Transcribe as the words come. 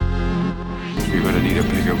need a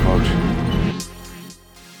bigger boat.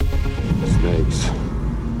 Snakes.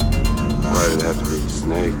 Why did it have to be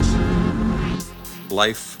snakes?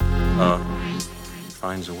 Life,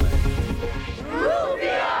 finds a way.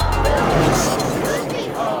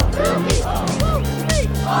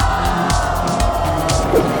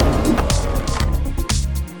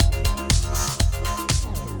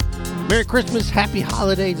 Merry Christmas, happy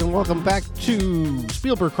holidays, and welcome back to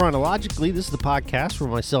Spielberg Chronologically. This is the podcast for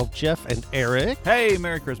myself, Jeff, and Eric. Hey,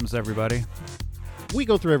 Merry Christmas, everybody. We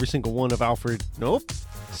go through every single one of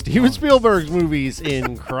Steven Spielberg's movies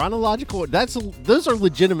in chronological. Those are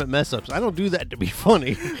legitimate mess ups. I don't do that to be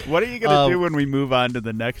funny. What are you going to do when we move on to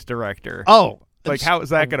the next director? Oh, like how is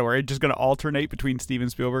that going to work? Just going to alternate between Steven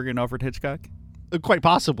Spielberg and Alfred Hitchcock? Quite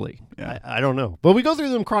possibly. Yeah. I don't know. But we go through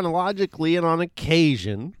them chronologically, and on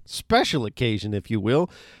occasion, special occasion, if you will,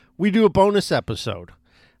 we do a bonus episode.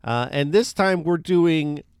 And this time we're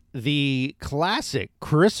doing the classic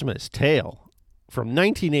Christmas Tale from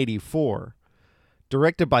 1984,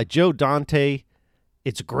 directed by Joe Dante.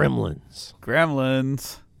 It's Gremlins.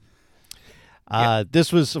 Gremlins.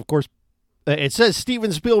 This was, of course, it says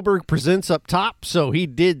Steven Spielberg presents up top, so he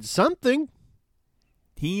did something.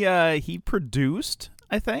 He produced,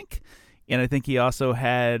 I think, and I think he also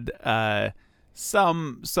had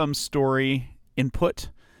some story input.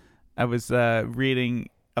 I was reading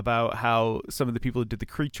about how some of the people who did the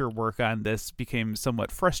creature work on this became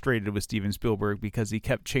somewhat frustrated with Steven Spielberg because he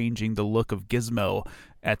kept changing the look of Gizmo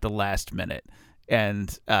at the last minute.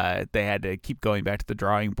 And they had to keep going back to the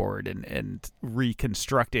drawing board and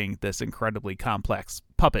reconstructing this incredibly complex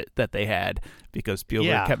puppet that they had because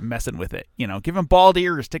Spielberg kept messing with it. You know, give him bald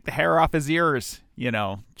ears, take the hair off his ears, you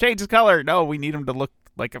know, change his color. No, we need him to look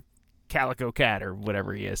like a calico cat or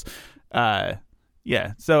whatever he is. So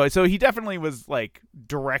he definitely was like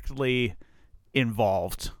directly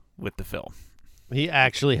involved with the film. He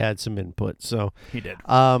actually had some input, so he did.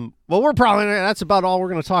 Well, that's about all we're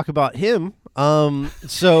going to talk about him. What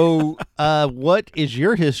is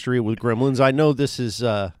your history with Gremlins? I know this is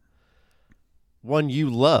one you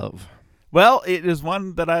love. Well, it is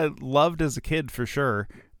one that I loved as a kid for sure.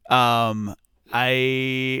 This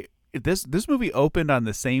movie opened on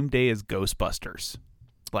the same day as Ghostbusters,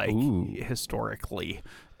 historically,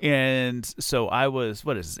 and so I was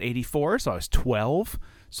 84, so I was 12.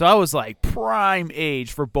 So I was like prime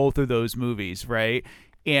age for both of those movies, right?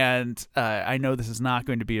 And I know this is not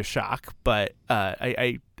going to be a shock, but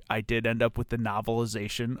I did end up with the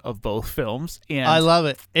novelization of both films, and I love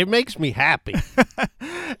it. It makes me happy.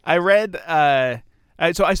 I read.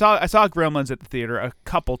 So I saw Gremlins at the theater a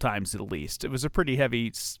couple times at least. It was a pretty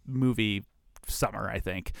heavy movie summer, I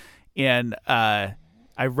think, and I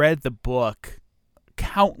read the book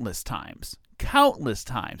countless times,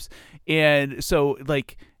 and so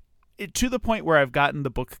like. To the point where I've gotten the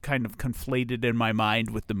book kind of conflated in my mind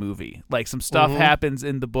with the movie. Like some stuff happens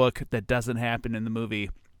in the book that doesn't happen in the movie.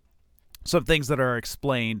 Some things that are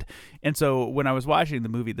explained. And so when I was watching the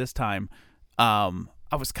movie this time, I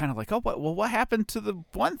was kind of like, what happened to the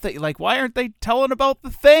one thing? Like, why aren't they telling about the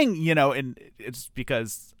thing? You know, and it's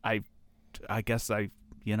because I guess I'm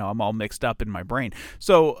all mixed up in my brain.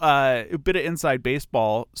 So a bit of inside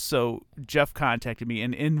baseball. So Jeff contacted me,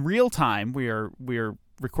 and in real time, we are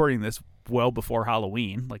recording this well before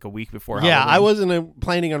Halloween, like a week before Halloween. Yeah, I wasn't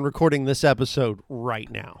planning on recording this episode right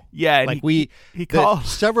now. Yeah, like he called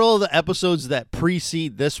several of the episodes that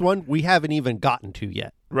precede this one, we haven't even gotten to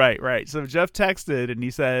yet. Right. So Jeff texted and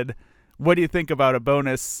he said, "What do you think about a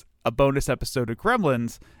bonus episode of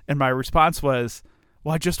Gremlins?" And my response was,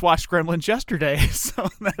 "Well, I just watched Gremlins yesterday," so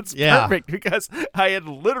that's perfect because I had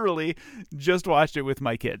literally just watched it with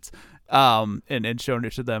my kids, and shown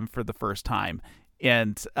it to them for the first time.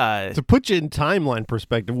 And to put you in timeline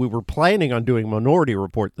perspective, we were planning on doing Minority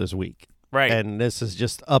Report this week, right? And this has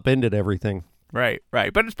just upended everything, right.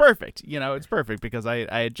 But it's perfect, it's perfect because I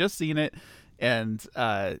had just seen it and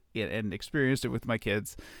experienced it with my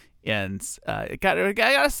kids, and it got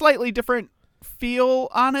a slightly different feel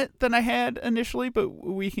on it than I had initially, but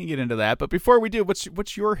we can get into that. But before we do,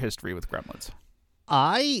 what's your history with Gremlins?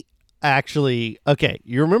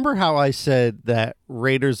 You remember how I said that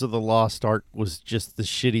Raiders of the Lost Ark was just the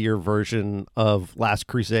shittier version of Last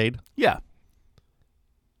Crusade? Yeah.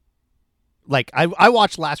 Like, I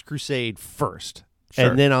watched Last Crusade first, sure.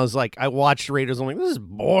 And then I was like, I watched Raiders, I'm like, this is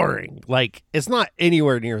boring. Like, it's not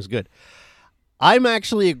anywhere near as good. I'm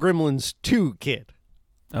actually a Gremlins 2 kid.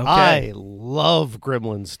 Okay. I love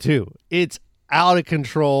Gremlins 2. It's out of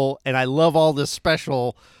control, and I love all this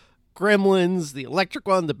special Gremlins, the electric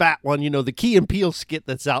one, the bat one, the Key and Peele skit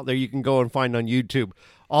that's out there you can go and find on YouTube.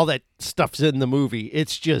 All that stuff's in the movie.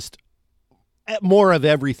 It's just more of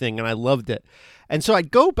everything, and I loved it. And so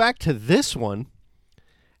I'd go back to this one,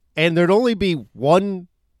 and there'd only be one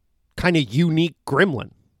kind of unique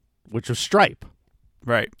gremlin, which was Stripe.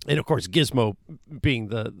 Right. And, of course, Gizmo being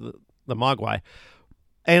the Mogwai.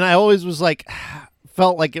 And I always was like,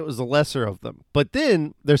 felt like it was the lesser of them. But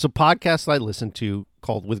then there's a podcast I listened to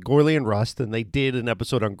called With Gorley and Rust, and they did an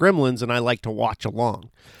episode on gremlins, and I like to watch along.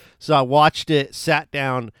 So I watched it, sat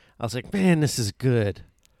down. I was like, man, this is good.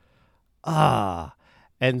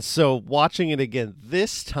 And so watching it again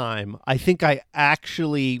this time, I think I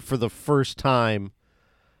actually, for the first time,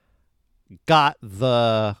 got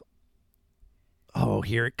the, oh,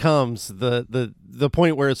 here it comes, the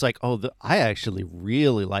point where it's like, oh, I actually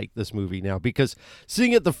really like this movie now, because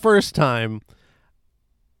seeing it the first time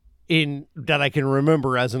in that I can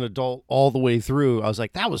remember as an adult all the way through, I was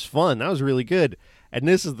like, that was fun. That was really good. And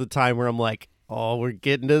this is the time where I'm like, oh, we're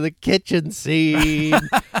getting to the kitchen scene,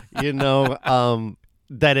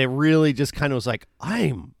 that it really just kind of was like,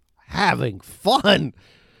 I'm having fun.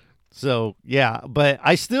 So, yeah, but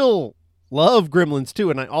I still love Gremlins too,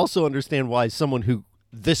 and I also understand why someone who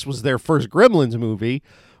this was their first Gremlins movie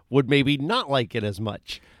would maybe not like it as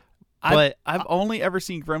much. But I've only ever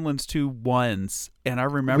seen Gremlins 2 once, and I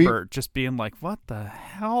remember just being like, what the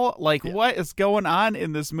hell? Like, what is going on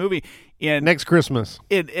in this movie? And next Christmas.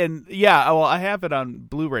 And yeah, well, I have it on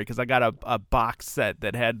Blu-ray because I got a box set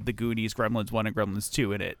that had the Goonies, Gremlins 1, and Gremlins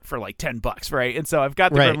 2 in it for like $10, right? And so I've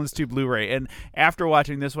got the Gremlins 2 Blu-ray, and after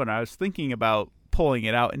watching this one, I was thinking about pulling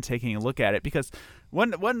it out and taking a look at it, because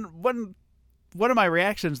one of my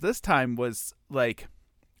reactions this time was like,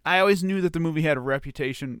 I always knew that the movie had a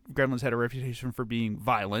reputation, Gremlins had a reputation for being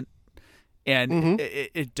violent, and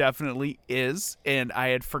it definitely is, and I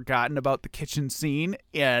had forgotten about the kitchen scene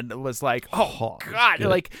and was like, oh God,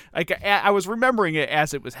 like I was remembering it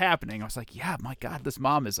as it was happening. I was like, yeah, my God, this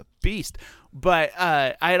mom is a beast. But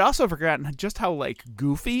I had also forgotten just how like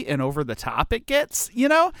goofy and over the top it gets,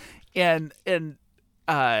 and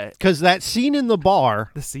because that scene in the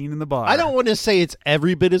bar, I don't want to say it's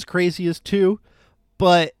every bit as crazy as 2,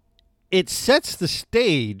 but it sets the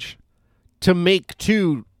stage to make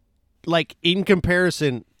 2, like, in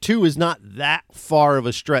comparison, 2 is not that far of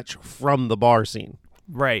a stretch from the bar scene.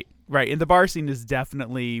 Right. And the bar scene is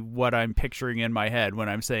definitely what I'm picturing in my head when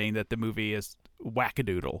I'm saying that the movie is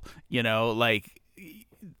wackadoodle. Like,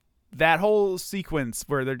 that whole sequence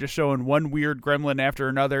where they're just showing one weird gremlin after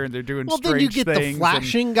another, and they're doing strange things. Well, then you get the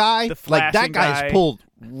flashing guy. Like, that guy's pulled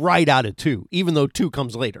right out of 2, even though 2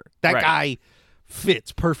 comes later. That guy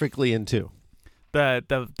fits perfectly in 2.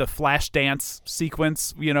 The flash dance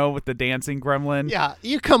sequence, with the dancing gremlin. Yeah,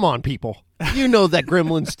 you come on, people. You know that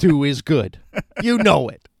Gremlins 2 is good. You know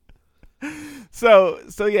it. So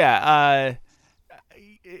yeah,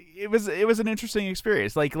 it was an interesting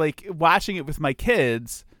experience. Like watching it with my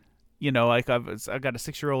kids, like I've got a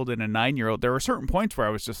 6-year-old and a 9-year-old. There were certain points where I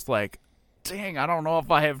was just like, dang, I don't know if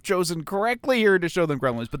I have chosen correctly here to show them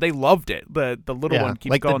Gremlins, but they loved it. The little one keeps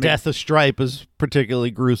like calling the death of Stripe is particularly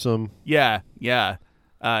gruesome. Yeah.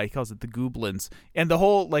 He calls it the Gooblins. And the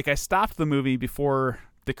whole, like, I stopped the movie before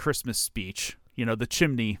the Christmas speech, the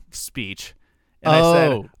chimney speech. And I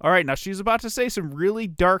said, all right, now she's about to say some really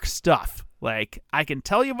dark stuff. Like, I can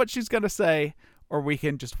tell you what she's going to say, or we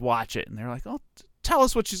can just watch it. And they're like, oh, tell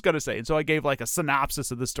us what she's going to say. And so I gave, like, a synopsis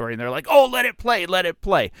of the story, and they're like, oh, let it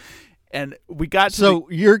play. And we got to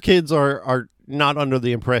your kids are not under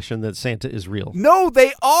the impression that Santa is real. No,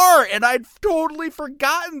 they are, and I'd totally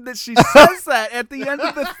forgotten that she says that at the end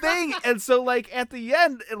of the thing. And so, like, at the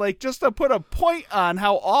end, like, just to put a point on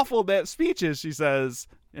how awful that speech is, she says,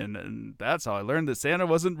 and that's how I learned that Santa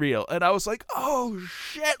wasn't real. And I was like, oh,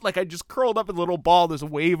 shit. Like, I just curled up in a little ball. This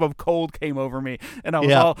wave of cold came over me, and I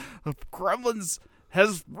was all, Gremlins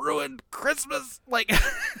has ruined Christmas. Like,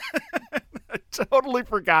 I totally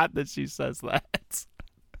forgot that she says that.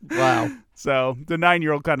 Wow. So the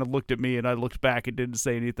 9-year-old kind of looked at me, and I looked back and didn't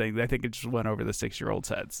say anything. I think it just went over the 6-year-old's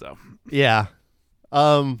head. So yeah,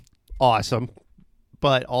 awesome,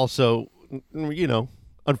 but also,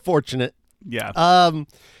 unfortunate. Yeah.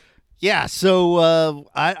 Yeah. So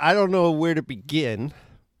I don't know where to begin.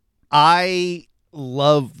 I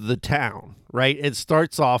love the town. Right. It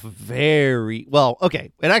starts off very well.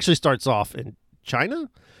 Okay. It actually starts off in Chinatown,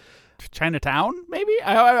 maybe.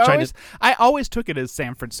 I always took it as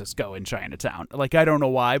San Francisco in Chinatown. Like, I don't know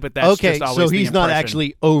why, but that's okay. Just always so he's the not impression.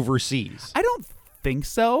 actually overseas. I don't think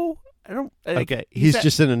so. I don't. Okay, he's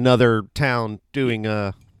just in another town doing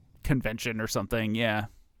a convention or something. Yeah,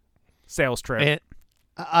 sales trip. And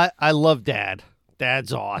I love Dad.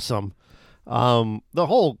 Dad's awesome. The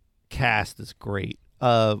whole cast is great.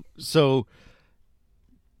 So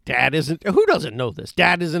Dad isn't. Who doesn't know this?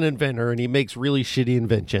 Dad is an inventor, and he makes really shitty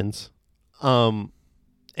inventions. And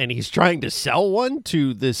he's trying to sell one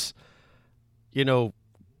to this,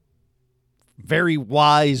 very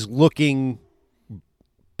wise-looking,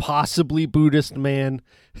 possibly Buddhist man,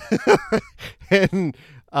 and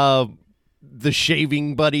the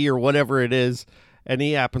shaving buddy or whatever it is, and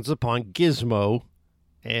he happens upon Gizmo,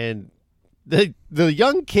 and the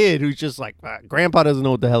young kid who's just like, Grandpa doesn't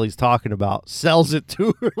know what the hell he's talking about, sells it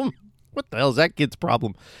to him. What the hell is that kid's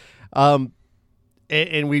problem? And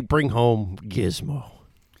we bring home Gizmo.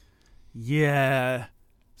 Yeah.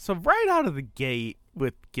 So right out of the gate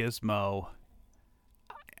with Gizmo,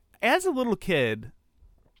 as a little kid,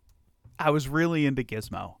 I was really into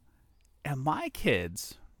Gizmo. And my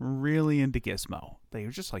kids were really into Gizmo. They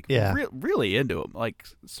were just like really into him, like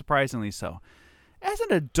surprisingly so. As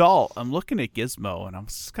an adult, I'm looking at Gizmo and I'm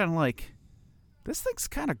just kind of like, this thing's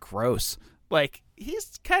kind of gross. Like,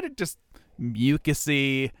 he's kind of just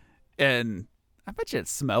mucusy, and I bet you it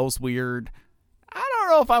smells weird. I don't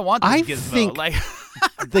know if I want this Gizmo. Think like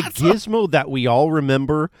the Gizmo that we all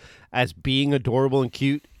remember as being adorable and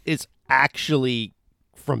cute is actually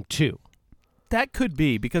from 2. That could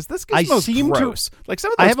be, because this Gizmo's gross. Like,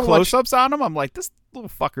 some of those close-ups on him, I'm like, this little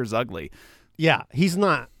fucker's ugly. Yeah, he's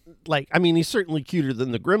not, he's certainly cuter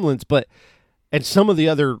than the Gremlins, and some of the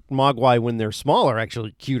other Mogwai, when they're small, are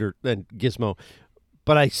actually cuter than Gizmo.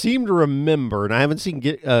 But I seem to remember, and I haven't seen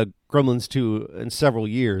Gremlins 2 in several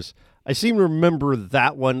years, I seem to remember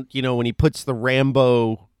that one, when he puts the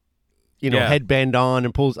Rambo, headband on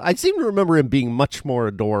and pulls. I seem to remember him being much more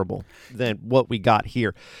adorable than what we got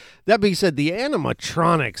here. That being said, the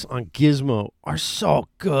animatronics on Gizmo are so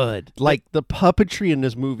good. Like, the puppetry in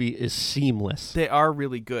this movie is seamless. They are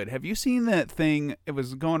really good. Have you seen that thing? It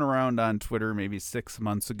was going around on Twitter maybe 6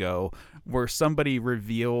 months ago, where somebody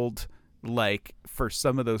revealed, like, for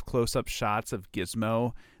some of those close-up shots of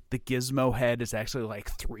Gizmo, the Gizmo head is actually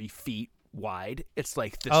like 3 feet wide. It's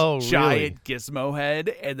like this giant Gizmo head,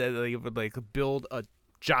 and then they would like build a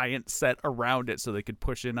giant set around it so they could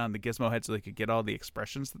push in on the Gizmo head so they could get all the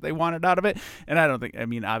expressions that they wanted out of it. And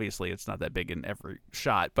obviously it's not that big in every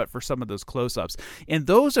shot, but for some of those close-ups. And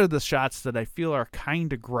those are the shots that I feel are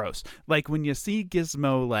kind of gross. Like, when you see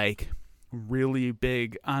Gizmo like really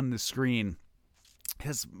big on the screen,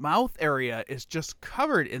 his mouth area is just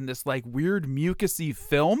covered in this like weird mucusy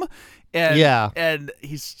film, and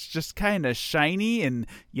he's just kind of shiny, and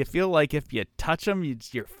you feel like if you touch him,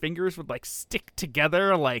 your fingers would like stick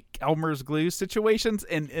together like Elmer's glue situations,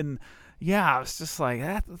 and yeah, it's just like,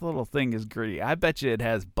 that little thing is gritty. I bet you it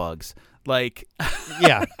has bugs. Like,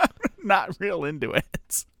 yeah, not real into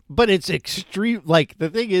it. But it's extreme. Like, the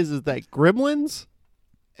thing is that Gremlins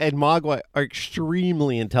and Mogwai are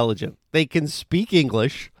extremely intelligent. They can speak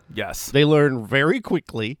English. Yes. They learn very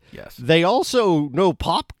quickly. Yes. They also know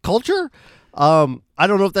pop culture. I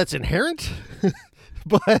don't know if that's inherent,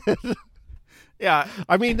 but yeah.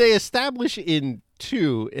 I mean, they establish in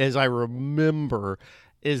 2, as I remember,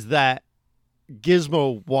 is that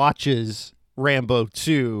Gizmo watches Rambo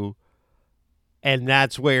 2, and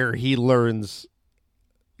that's where he learns,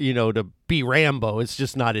 to be Rambo. It's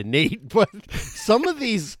just not innate. But some of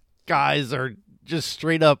these guys are just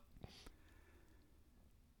straight up,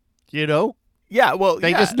 Yeah, well,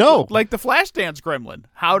 they just know. Like the Flashdance Gremlin.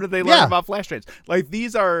 How did they learn about Flashdance? Like,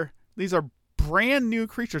 these are brand new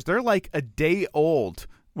creatures. They're like a day old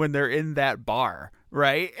when they're in that bar,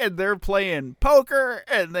 right? And they're playing poker,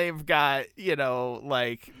 and they've got,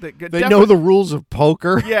 like they know the rules of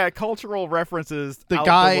poker. Yeah, cultural references. The out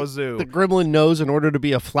guy, the wazoo. The Gremlin knows in order to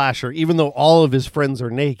be a flasher, even though all of his friends are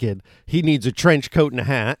naked, he needs a trench coat and a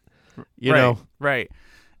hat. You know, right?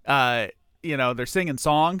 They're singing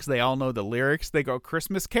songs. They all know the lyrics. They go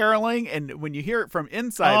Christmas caroling, and when you hear it from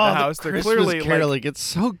inside the house, they're clearly caroling. It's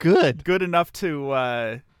so good enough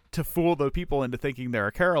to fool the people into thinking there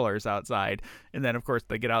are carolers outside. And then, of course,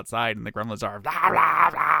 they get outside, and the Gremlins are blah blah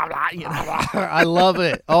blah blah. I love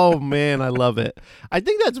it. Oh man, I love it. I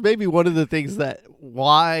think that's maybe one of the things that's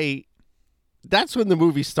when the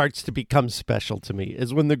movie starts to become special to me,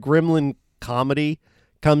 is when the Gremlin comedy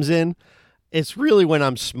comes in. It's really when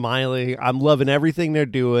I'm smiling. I'm loving everything they're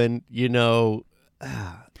doing, and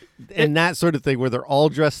that sort of thing, where they're all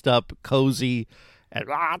dressed up, cozy. And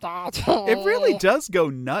it really does go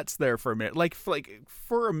nuts there for a minute. Like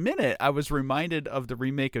for a minute, I was reminded of the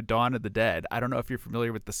remake of Dawn of the Dead. I don't know if you're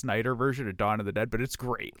familiar with the Snyder version of Dawn of the Dead, but it's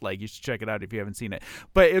great. Like, you should check it out if you haven't seen it.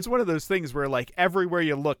 But it's one of those things where, like, everywhere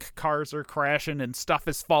you look, cars are crashing and stuff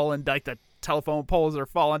is falling. Like, the telephone poles are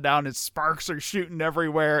falling down and sparks are shooting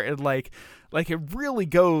everywhere. And like it really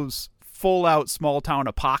goes full out small town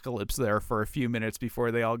apocalypse there for a few minutes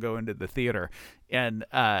before they all go into the theater. And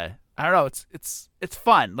I don't know, it's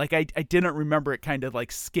fun. Like I didn't remember it kind of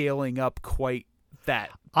like scaling up quite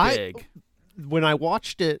that big. When I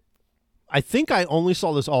watched it, I think I only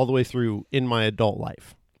saw this all the way through in my adult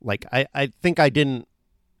life. Like I think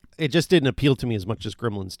it just didn't appeal to me as much as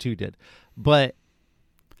Gremlins 2 did. But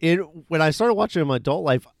when I started watching it in my adult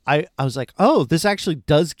life, I was like, oh, this actually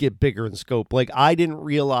does get bigger in scope. Like I didn't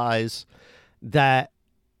realize that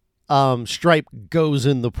Stripe goes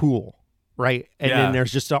in the pool, right? And then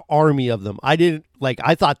there's just an army of them. I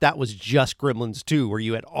thought that was just Gremlins 2, where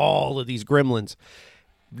you had all of these gremlins.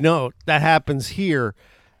 No, that happens here.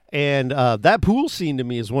 And that pool scene to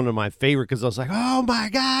me is one of my favorite, because I was like, oh my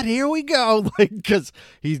God, here we go. Like, because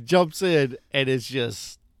he jumps in and it's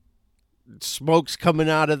just smoke's coming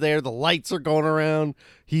out of there. The lights are going around.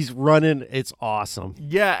 He's running. It's awesome.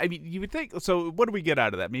 Yeah, I mean, you would think, so what do we get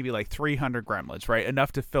out of that? Maybe like 300 gremlins, right?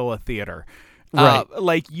 Enough to fill a theater. Right.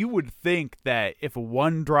 Like you would think that if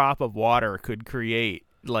one drop of water could create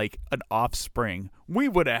like an offspring, we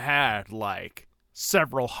would have had like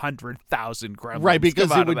several 100,000 gremlins. Right, because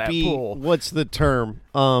come out it would of that be, pool. what's the term?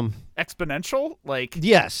 Exponential? Like,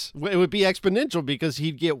 Yes, it would be exponential, because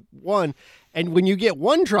he'd get one. And when you get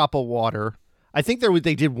one drop of water, I think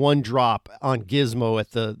they did one drop on Gizmo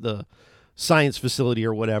at the science facility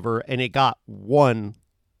or whatever, and it got one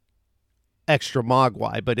extra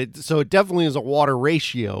Mogwai. But it definitely is a water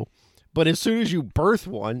ratio. But as soon as you birth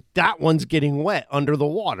one, that one's getting wet under the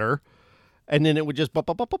water, and then it would just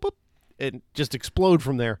and just explode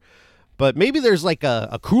from there. But maybe there's like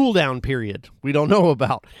a cool down period we don't know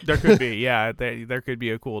about. there could be, yeah, there could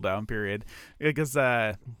be a cool down period, because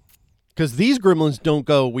these gremlins don't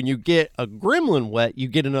go, when you get a gremlin wet, you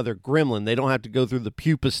get another gremlin. They don't have to go through the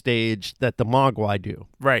pupa stage that the Mogwai do.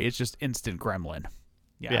 right, it's just instant gremlin.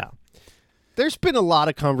 Yeah. There's been a lot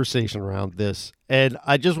of conversation around this, and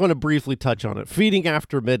I just want to briefly touch on it. Feeding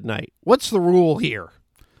after midnight. What's the rule here?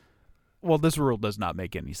 Well, this rule does not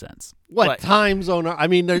make any sense. What time zone? I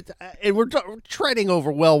mean, and we're treading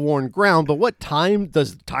over well-worn ground, but what time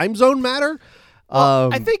does time zone matter?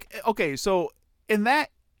 Well, I think, okay, so in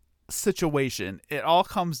that situation, it all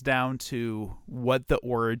comes down to what the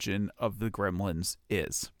origin of the gremlins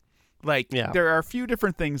is. Like, there are a few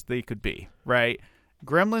different things they could be, right?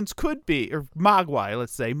 Gremlins could be, or Mogwai,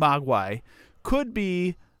 let's say, Mogwai could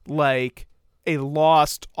be like a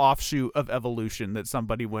lost offshoot of evolution that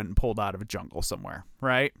somebody went and pulled out of a jungle somewhere,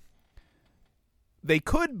 right? They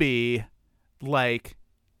could be like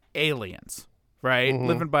aliens, right? Mm-hmm.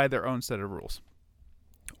 Living by their own set of rules.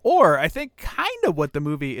 Or I think kind of what the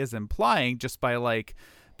movie is implying, just by like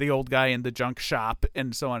the old guy in the junk shop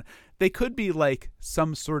and so on, they could be like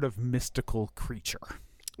some sort of mystical creature.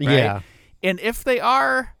 Right? Yeah. And if they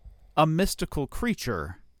are a mystical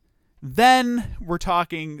creature, then we're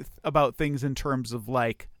talking about things in terms of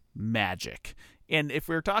like magic. And if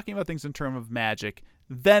we're talking about things in terms of magic,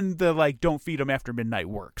 then the like don't feed them after midnight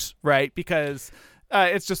works, right? Because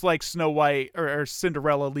it's just like Snow White or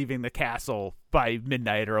Cinderella leaving the castle by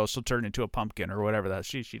midnight, or else she'll turn into a pumpkin or whatever that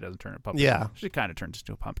she doesn't turn into a pumpkin. Yeah. She kind of turns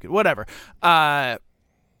into a pumpkin, whatever.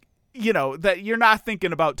 You know, that you're not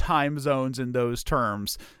thinking about time zones in those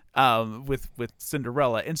terms with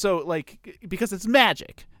Cinderella. And so like, because it's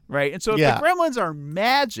magic, right? And so if the gremlins are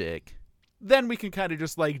magic, then we can kind of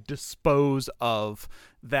just like dispose of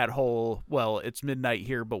that whole, well, it's midnight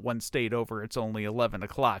here, but one state over, it's only 11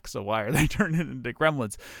 o'clock, so why are they turning into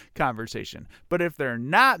gremlins conversation? But if they're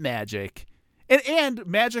not magic, and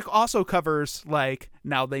magic also covers, like,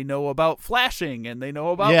 now they know about flashing, and they know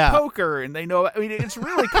about poker, and they know, I mean, it's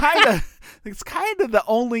really it's kind of the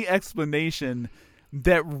only explanation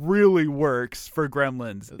that really works for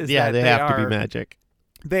gremlins. Is that they have to be magic.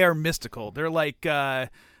 They are mystical. They're like,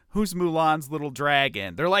 who's Mulan's little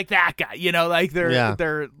dragon? They're like that guy, you know, like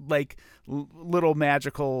they're like little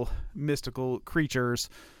magical, mystical creatures.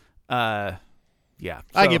 I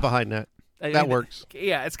get behind that. That works.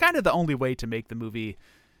 Yeah, it's kind of the only way to make the movie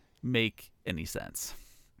make any sense.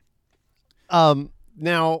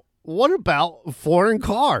 Now, what about foreign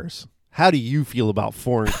cars? How do you feel about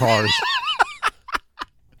foreign cars?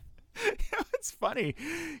 It's funny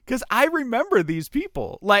because I remember these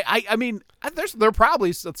people. Like, I mean, there are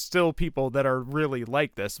probably still people that are really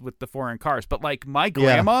like this with the foreign cars. But like my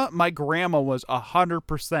grandma was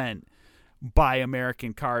 100% buy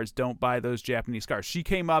American cars. Don't buy those Japanese cars. She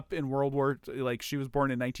came up in World War, like she was born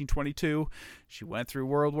in 1922. She went through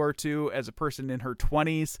World War II as a person in her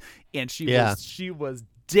 20s, and she was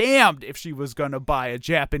damned if she was going to buy a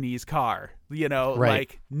Japanese car, you know,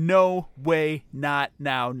 like no way, not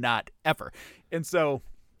now, not ever. And so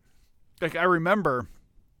like I remember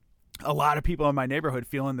a lot of people in my neighborhood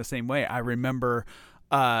feeling the same way. I remember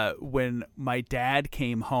when my dad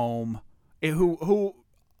came home, who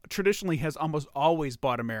traditionally has almost always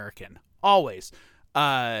bought American, always.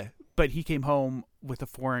 But he came home with a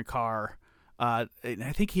foreign car. And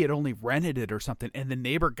I think he had only rented it or something, and the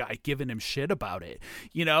neighbor guy giving him shit about it.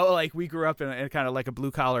 You know, like we grew up in kind of like a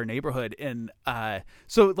blue collar neighborhood, and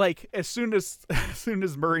so like as soon as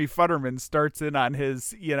Murray Futterman starts in on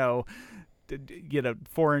his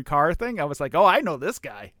foreign car thing, I was like, oh, I know this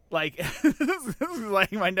guy. Like this is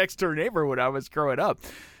like my next door neighbor when I was growing up.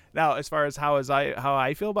 Now, as far as how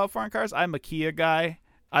I feel about foreign cars, I'm a Kia guy.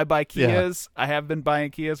 I buy Kias. Yeah. I have been buying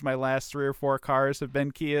Kias. My last 3 or 4 cars have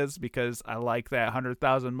been Kias because I like that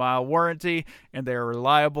 100,000 mile warranty and they're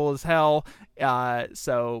reliable as hell.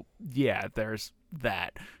 So yeah, there's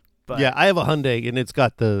that. But yeah, I have a Hyundai and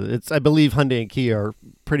I believe Hyundai and Kia are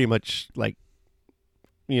pretty much like,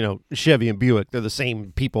 Chevy and Buick. They're the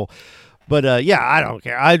same people. But yeah, I don't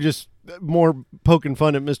care. I just more poking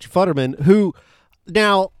fun at Mr. Futterman, who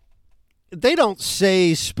now they don't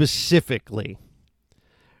say specifically,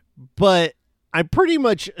 but I pretty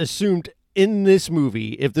much assumed in this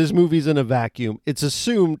movie, if this movie's in a vacuum, it's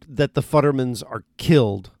assumed that the Futtermans are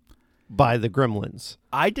killed by the gremlins.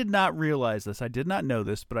 I did not realize this. I did not know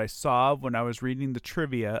this, but I saw when I was reading the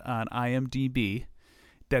trivia on IMDb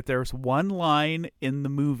that there's one line in the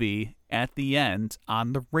movie at the end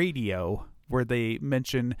on the radio where they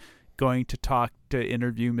mention going to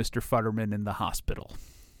interview Mr. Futterman in the hospital.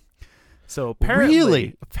 So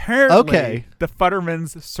apparently, okay, the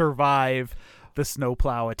Futtermans survive the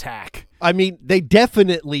snowplow attack. I mean, they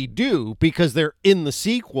definitely do because they're in the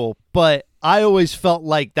sequel, but I always felt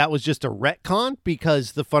like that was just a retcon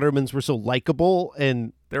because the Futtermans were so likable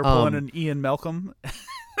and they're pulling an Ian Malcolm.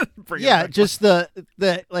 Yeah, just the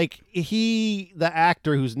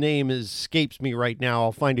actor whose name escapes me right now.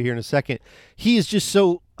 I'll find it here in a second. He is just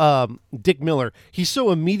so Dick Miller. He's so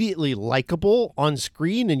immediately likable on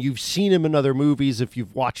screen, and you've seen him in other movies if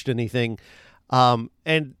you've watched anything.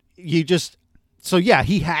 And you just yeah,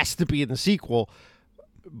 he has to be in the sequel.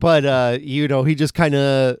 But he just kind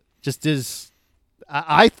of just is.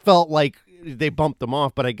 I felt like they bumped him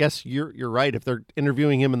off, but I guess you're right. If they're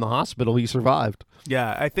interviewing him in the hospital, he survived.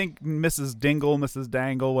 Yeah, I think Mrs. Mrs.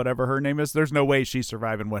 Dangle, whatever her name is, there's no way she's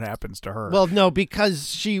surviving what happens to her. Well, no,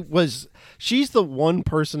 because she's the one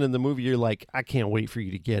person in the movie you're like, I can't wait for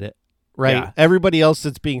you to get it. Right? Yeah. Everybody else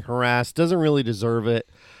that's being harassed doesn't really deserve it.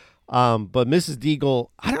 But Mrs.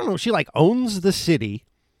 Deagle, I don't know, she like owns the city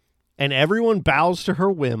and everyone bows to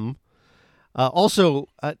her whim. Also,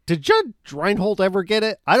 did Judge Reinhold ever get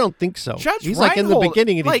it? I don't think so. He's like in the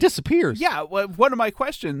beginning and he disappears. Yeah, well, one of my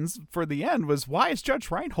questions for the end was, why is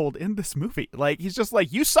Judge Reinhold in this movie? Like, he's just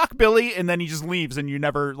like, you suck, Billy, and then he just leaves and you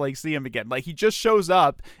never like see him again. Like, he just shows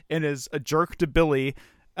up and is a jerk to Billy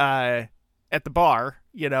at the bar,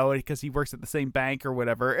 because he works at the same bank or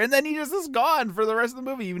whatever, and then he just is gone for the rest of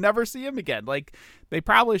the movie. You never see him again. Like, they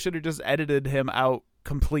probably should have just edited him out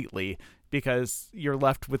completely, because you're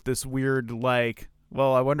left with this weird, like,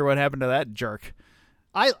 well, I wonder what happened to that jerk.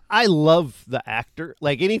 I love the actor.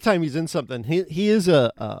 Like, anytime he's in something, he is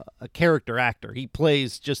a character actor. He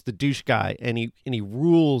plays just the douche guy, and he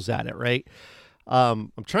rules at it, right?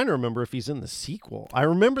 I'm trying to remember if he's in the sequel. I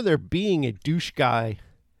remember there being a douche guy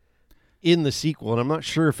in the sequel, and I'm not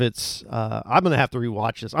sure if it's I'm gonna have to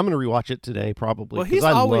rewatch this. I'm gonna rewatch it today probably. Well, he's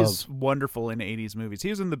always wonderful in 80s movies.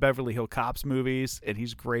 He was in the Beverly Hills Cops movies, and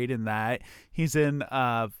he's great in that. He's in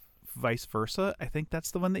Vice Versa, I think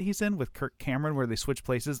that's the one that he's in with Kirk Cameron, where they switch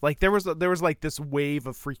places. Like there was like this wave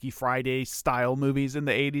of Freaky Friday style movies in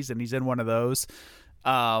the 80s, and he's in one of those.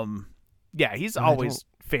 Yeah, he's always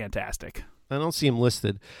fantastic. I don't see him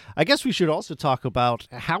listed. I guess we should also talk about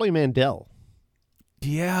Howie Mandel.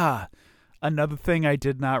 Yeah. Another thing I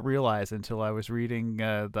did not realize until I was reading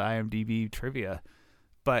the IMDb trivia.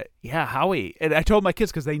 But yeah, Howie. And I told my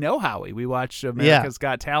kids because they know Howie. We watch America's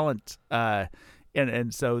Got Talent,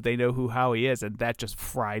 and so they know who Howie is, and that just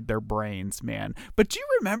fried their brains, man. But do you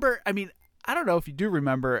remember, I mean, I don't know if you do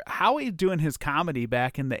remember, Howie doing his comedy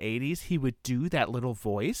back in the 80s, he would do that little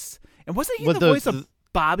voice. And wasn't he the voice of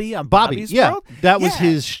Bobby on Bobby's World? That was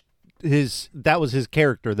his that was his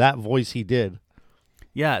character, that voice he did.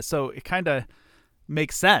 Yeah, so it kind of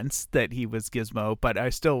makes sense that he was Gizmo, but I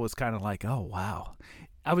still was kind of like, oh, wow.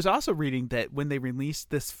 I was also reading that when they released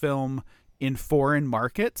this film in foreign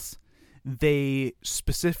markets, they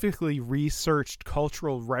specifically researched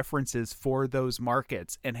cultural references for those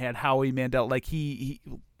markets and had Howie Mandel, like he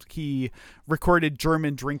he recorded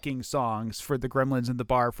German drinking songs for the Gremlins in the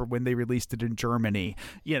Bar for when they released it in Germany,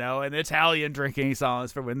 and Italian drinking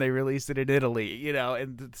songs for when they released it in Italy,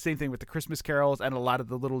 and the same thing with the Christmas carols and a lot of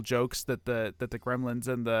the little jokes that the Gremlins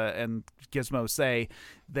and Gizmo say,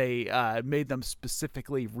 they made them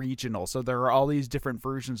specifically regional. So there are all these different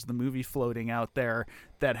versions of the movie floating out there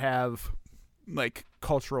that have like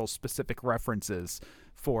cultural specific references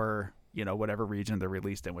for whatever region they're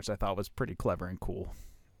released in, which I thought was pretty clever and cool.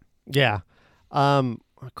 Yeah. Of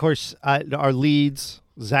course, our leads,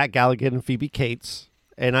 Zach Galligan and Phoebe Cates.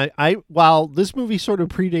 And I while this movie sort of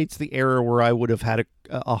predates the era where I would have had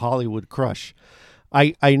a Hollywood crush,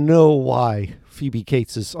 I know why Phoebe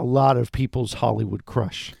Cates is a lot of people's Hollywood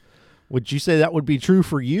crush. Would you say that would be true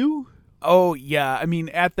for you? Oh, yeah. I mean,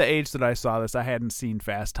 at the age that I saw this, I hadn't seen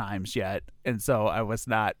Fast Times yet. And so I was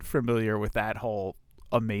not familiar with that whole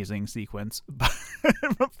amazing sequence.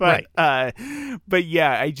 But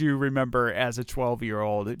yeah, I do remember as a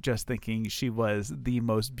 12-year-old just thinking she was the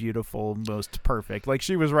most beautiful, most perfect. Like,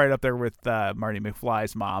 she was right up there with Marty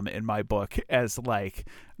McFly's mom in my book as like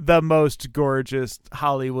the most gorgeous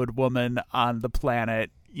Hollywood woman on the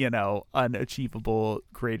planet, unachievable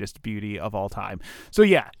greatest beauty of all time. So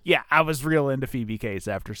yeah, I was real into Phoebe Cates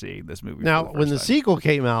after seeing this movie. Now, when the sequel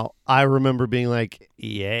came out, I remember being like,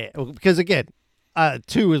 yeah, because again,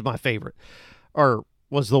 2 is my favorite, or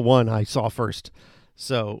was the one I saw first.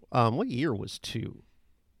 So, what year was 2?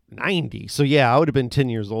 90. So yeah, I would have been 10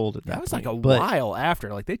 years old at that That was point. like a while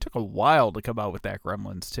after. Like, they took a while to come out with that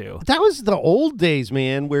Gremlins too. That was the old days,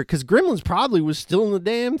 man, because Gremlins probably was still in the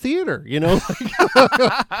damn theater,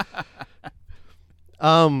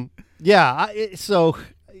 So,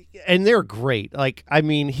 and they're great. Like, I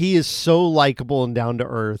mean, he is so likable and down to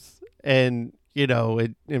earth, and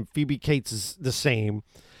and Phoebe Cates is the same.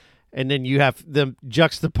 And then you have them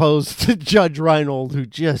juxtaposed to Judge Reinhold, who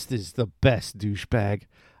just is the best douchebag.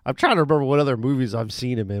 I'm trying to remember what other movies I've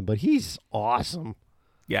seen him in, but he's awesome.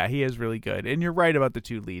 Yeah, he is really good. And you're right about the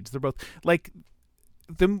 2 leads. They're both like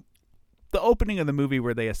the opening of the movie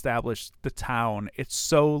where they establish the town. It's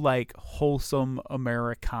so like wholesome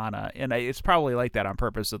Americana, and it's probably like that on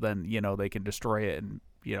purpose. So then they can destroy it, and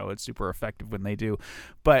it's super effective when they do.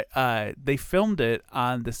 But they filmed it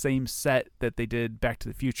on the same set that they did Back to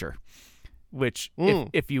the Future, which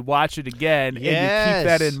if you watch it again and you keep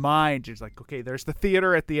that in mind, you're like, okay, there's the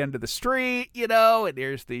theater at the end of the street, and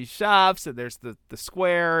there's these shops, and there's the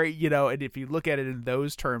square, and if you look at it in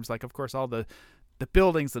those terms, like, of course, all the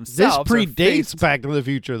buildings themselves. This predates Back to the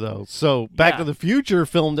Future, though. So Back to the Future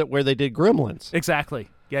filmed it where they did Gremlins. Exactly.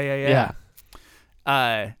 Yeah.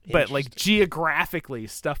 But like geographically,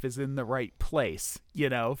 stuff is in the right place,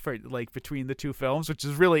 for like between the 2 films, which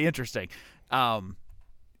is really interesting. And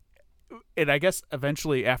I guess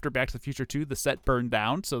eventually after Back to the Future 2, the set burned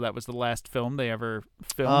down, so that was the last film they ever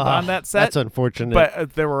filmed on that set. That's unfortunate.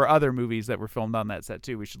 But there were other movies that were filmed on that set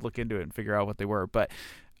too. We should look into it and figure out what they were. But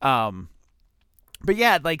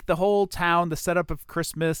yeah, like the whole town, the setup of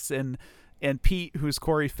Christmas, and Pete, who's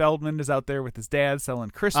Corey Feldman, is out there with his dad selling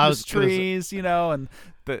Christmas trees, and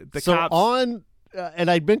the so cops. On,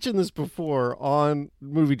 and I mentioned this before, on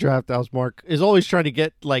Movie Draft House, Mark is always trying to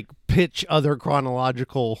get, like, pitch other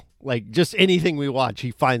chronological, like, just anything we watch,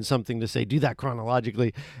 he finds something to say, do that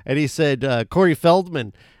chronologically. And he said, Corey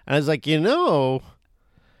Feldman. And I was like,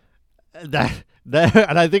 that,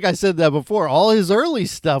 and I think I said that before, all his early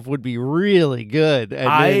stuff would be really good, and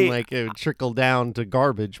then like it would trickle down to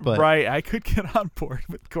garbage. But right, I could get on board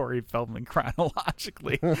with Corey Feldman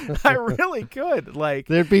chronologically. I really could. Like,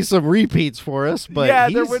 there'd be some repeats for us, but yeah,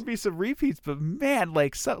 there would be some repeats. But man,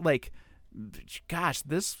 gosh,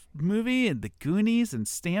 this movie and the Goonies and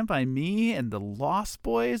Stand By Me and the Lost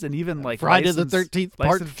Boys and even like Friday the 13th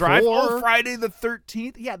Part 4. Oh, Friday the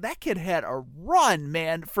 13th. Yeah, that kid had a run,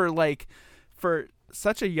 man, for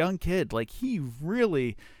such a young kid. Like, he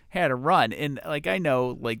really had a run. And like, I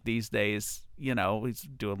know, like, these days, he's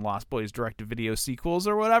doing Lost Boys direct-to-video sequels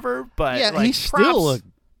or whatever, but yeah, like, he's still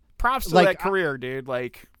props to that career, dude.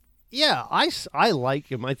 Like, yeah, I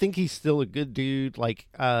like him. I think he's still a good dude. Like,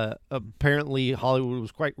 apparently Hollywood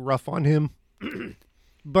was quite rough on him.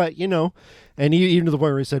 But, and even to the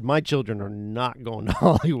point where he said, my children are not going to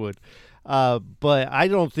Hollywood. But I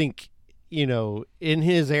don't think, in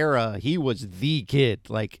his era, he was the kid.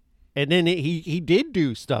 Like, and then he did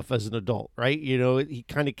do stuff as an adult, right? He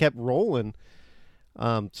kind of kept rolling.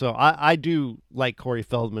 So I do like Corey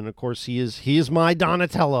Feldman. Of course, he is my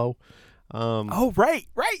Donatello. Oh, right.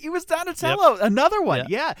 He was Donatello. Yep. Another one.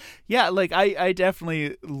 Yeah. Like, I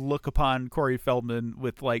definitely look upon Corey Feldman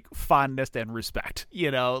with like fondness and respect.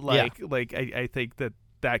 I think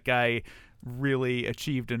that guy really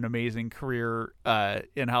achieved an amazing career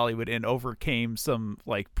in Hollywood and overcame some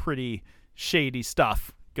like pretty shady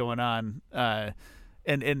stuff going on.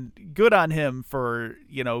 And good on him for,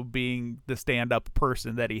 being the stand-up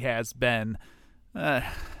person that he has been. I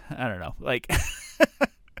don't know, like,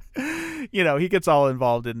 he gets all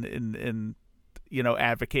involved in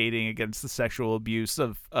advocating against the sexual abuse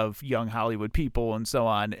of young Hollywood people and so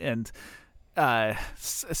on. And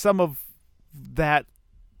some of that,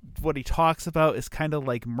 what he talks about is kind of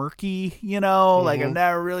like murky, like I've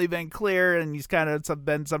never really been clear, and he's kind of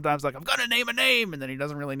been sometimes like, I'm gonna name a name, and then he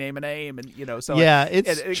doesn't really name a name, and so yeah, it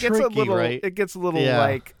tricky, gets a little, right? It gets a little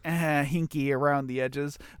like hinky around the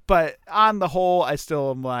edges, but on the whole, I still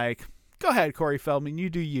am like, go ahead, Corey Feldman, you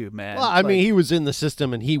do you, man. Well, I mean, he was in the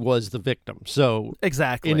system and he was the victim, so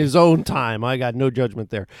exactly in his own time, I got no judgment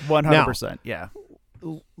there. 100%, yeah.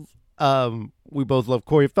 We both love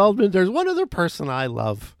Corey Feldman. There's one other person I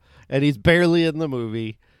love, and he's barely in the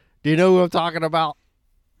movie. Do you know who I'm talking about?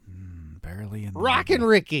 Barely in the Rockin' movie.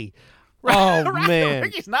 Ricky. Oh, Rockin' man.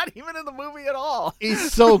 Ricky's not even in the movie at all.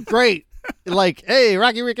 He's so great. Like, hey,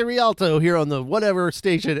 Rocky Ricky Rialto here on the whatever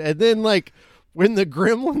station. And then, like, when the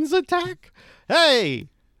gremlins attack, hey,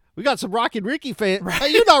 we got some Rocky Ricky fans. Hey,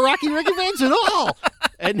 you're not Rocky Ricky fans at all.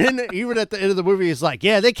 And then even at the end of the movie, it's like,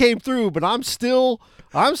 yeah, they came through, but I'm still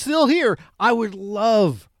here. I would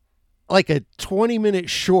love like a 20-minute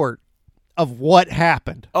short of what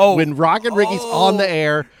happened when Rockin' Ricky's on the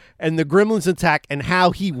air and the gremlins attack and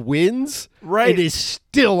how he wins. Right. It is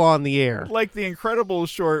still on the air. Like the Incredibles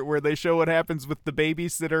short where they show what happens with the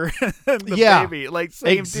babysitter and the Yeah, baby. Like,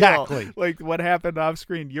 same exactly. deal. Like, what happened off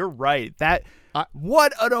screen. You're right.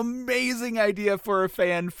 What an amazing idea for a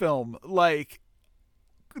fan film. Like,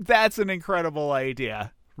 that's an incredible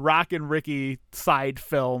idea. Rockin' Ricky side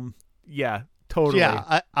film. Yeah, totally.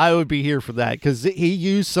 Yeah, I would be here for that because he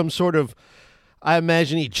used some sort of, I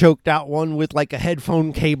imagine he choked out one with like a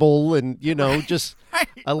headphone cable and, just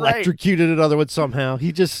electrocuted another one somehow.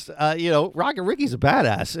 He just, Rockin' Ricky's a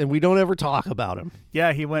badass and we don't ever talk about him.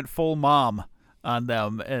 Yeah, he went full mom on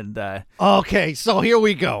them. And okay, so here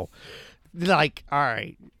we go. Like, all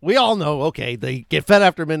right, we all know, okay, they get fed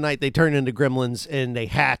after midnight, they turn into gremlins and they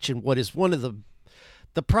hatch, and what is one of the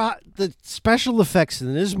special effects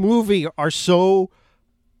in this movie are so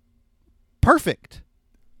perfect.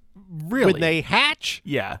 Really? When they hatch,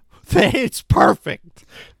 yeah, it's perfect.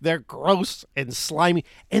 They're gross and slimy.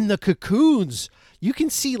 And the cocoons, you can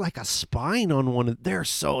see like a spine on one of, they're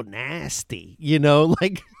so nasty,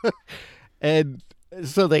 like, and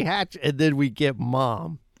so they hatch, and then we get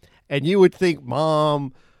Mom. And you would think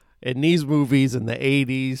Mom in these movies in the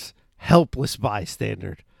 80s, helpless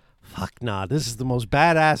bystander. Fuck nah, this is the most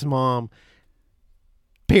badass mom,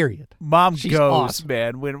 period. Mom She's goes, awesome.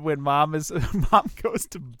 man. When mom goes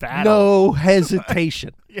to battle. No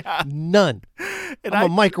hesitation. Yeah. None. And I'm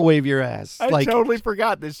a microwave your ass. I totally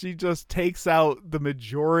forgot that she just takes out the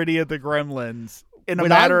majority of the gremlins in a When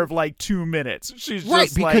matter of like 2 minutes. She's right,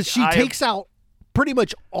 just because like, she takes out pretty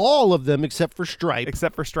much all of them except for Stripe.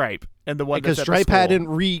 Except for Stripe. And the one because that's at the Stripe school.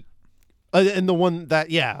 hadn't and the one that,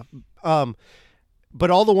 but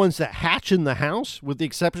all the ones that hatch in the house, with the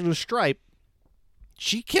exception of Stripe,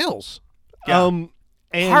 she kills. Yeah. And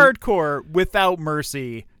hardcore, without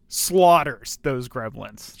mercy, slaughters those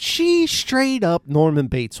gremlins. she straight up Norman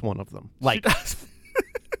Bates one of them. Like, She does.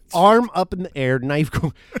 arm up in the air, knife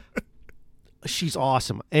go. She's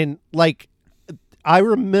awesome. And, like, I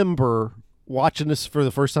remember watching this for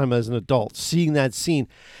the first time as an adult, seeing that scene,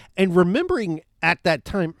 and remembering at that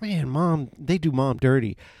time, man, they do Mom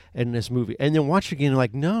dirty in this movie. And then watch it again,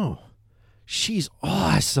 like, no, she's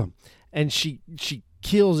awesome. And she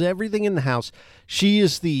kills everything in the house. She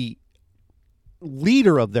is the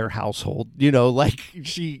leader of their household, like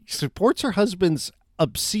she supports her husband's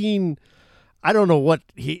obscene, I don't know what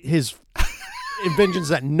his inventions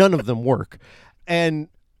that none of them work. And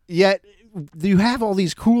yet you have all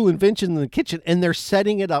these cool inventions in the kitchen and they're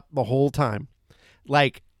setting it up the whole time.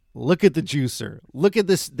 Like, look at the juicer. Look at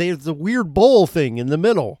this. There's a weird bowl thing in the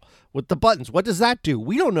middle with the buttons. What does that do?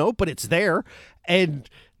 We don't know, but it's there. And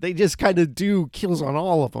they just kind of do kills on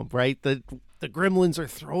all of them, right? The gremlins are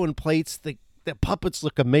throwing plates. The puppets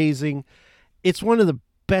look amazing. It's one of the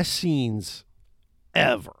best scenes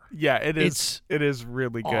ever. Yeah, it is. It is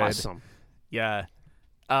really good. Awesome. Yeah.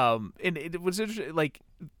 And it was interesting. Like,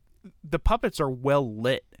 the puppets are well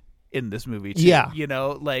lit in this movie too. Yeah.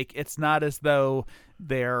 Like, it's not as though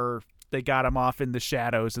they got them off in the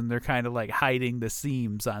shadows and they're kind of like hiding the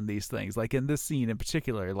seams on these things. Like in this scene in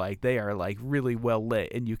particular, like they are like really well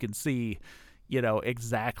lit and you can see,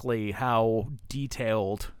 exactly how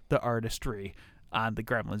detailed the artistry on the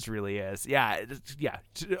Gremlins really is. Yeah,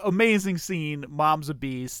 amazing scene. Mom's a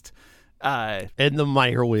beast. And the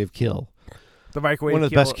microwave kill. The microwave one of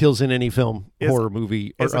the best kills in any film, horror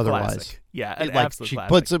movie, or otherwise. Classic. Yeah, an like absolute she classic.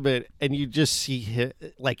 puts him in, and you just see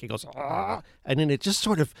like it goes, and then it just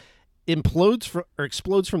sort of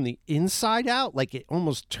explodes from the inside out, like it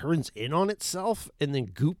almost turns in on itself, and then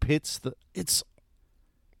goop hits it's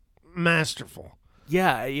masterful.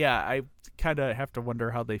 Yeah, I kind of have to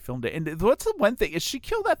wonder how they filmed it. And what's the one thing? Is she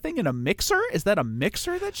kill that thing in a mixer? Is that a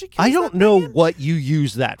mixer that she kills? I don't know what you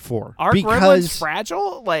use that for. Are gremlins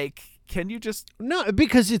fragile? Like, can you just... No,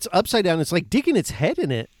 because it's upside down. It's like digging its head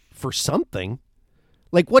in it for something.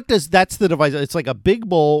 Like, that's the device. It's like a big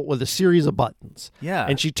bowl with a series of buttons. Yeah.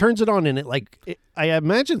 And she turns it on, and I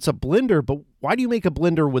imagine it's a blender, but why do you make a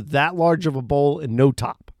blender with that large of a bowl and no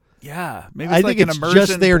top? Yeah. Maybe I think it's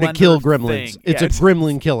just there to kill gremlins. It's a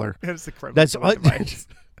gremlin killer. It's a gremlin That's killer device.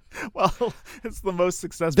 Well, it's the most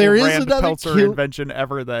successful there is Rand another Peltzer invention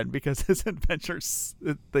ever then, because his inventions,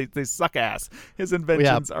 they suck ass. His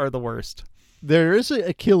inventions are the worst. There is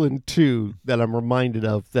a kill in 2 that I'm reminded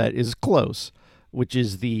of that is close, which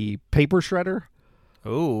is the paper shredder.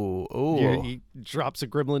 Oh. He drops a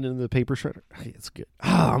gremlin into the paper shredder. It's good.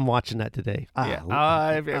 I'm watching that today.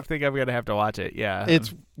 I think I'm going to have to watch it. Yeah.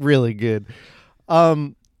 It's really good.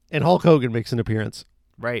 And Hulk Hogan makes an appearance.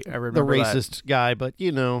 Right, I remember the racist guy, but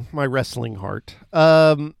my wrestling heart.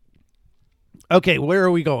 Okay, where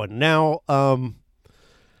are we going now?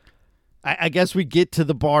 I guess we get to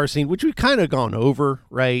the bar scene, which we've kind of gone over,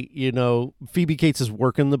 right? Phoebe Cates is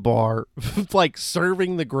working the bar, like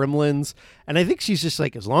serving the gremlins, and I think she's just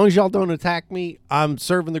like, as long as y'all don't attack me, I'm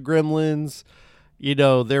serving the gremlins.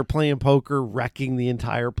 They're playing poker, wrecking the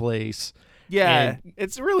entire place. Yeah,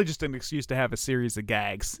 it's really just an excuse to have a series of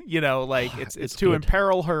gags. It's to good.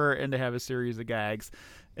 imperil her and to have a series of gags,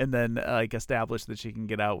 and then establish that she can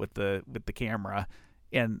get out with the camera.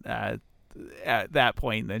 And at that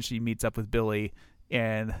point, then she meets up with Billy,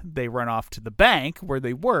 and they run off to the bank where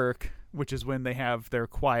they work, which is when they have their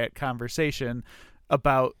quiet conversation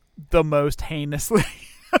about the most heinous.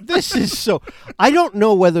 This is so. I don't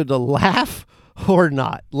know whether to laugh or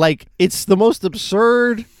not. Like, it's the most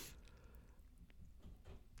absurd.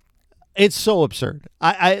 It's so absurd.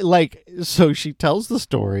 So she tells the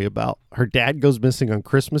story about her dad goes missing on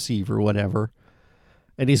Christmas Eve or whatever,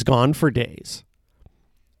 and he's gone for days.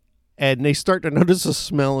 And they start to notice a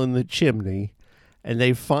smell in the chimney, and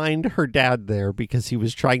they find her dad there because he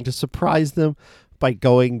was trying to surprise them by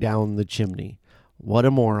going down the chimney. What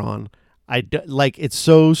a moron. It's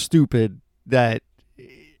so stupid that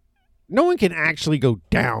no one can actually go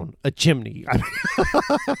down a chimney.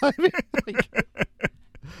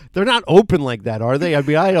 They're not open like that, are they?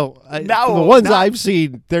 I don't. No, the ones I've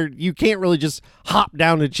seen, you can't really just hop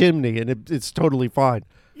down a chimney and it's totally fine.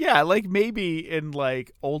 Yeah, like maybe in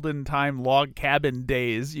olden time log cabin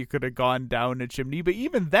days, you could have gone down a chimney, but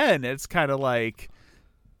even then, it's kind of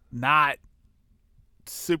not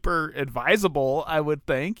super advisable, I would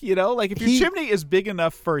think. If your chimney is big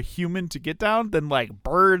enough for a human to get down, then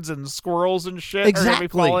birds and squirrels and shit are gonna be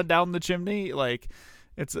falling down the chimney.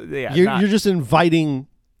 You're just inviting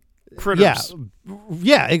critters.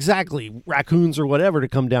 Yeah, exactly. Raccoons or whatever to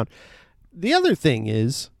come down. The other thing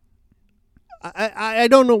is, I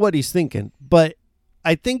don't know what he's thinking, but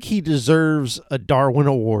I think he deserves a Darwin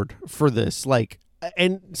Award for this.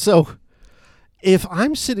 And so if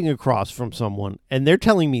I'm sitting across from someone and they're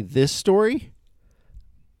telling me this story,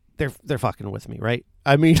 they're fucking with me, right?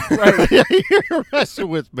 I mean, right. You're messing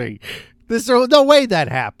with me. There's no way that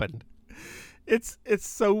happened. It's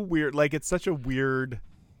so weird. It's such a weird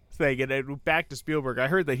thing. And back to Spielberg, I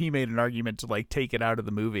heard that he made an argument to take it out of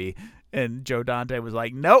the movie, and Joe Dante was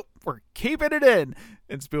like, nope, we're keeping it in,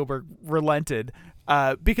 and Spielberg relented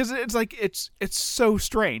because it's so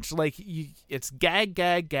strange. It's gag,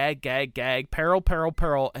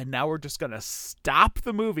 peril, and now we're just gonna stop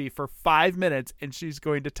the movie for 5 minutes, and she's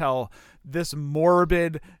going to tell this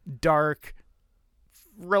morbid, dark,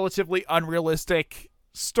 relatively unrealistic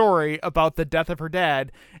story about the death of her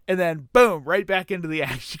dad, and then boom, right back into the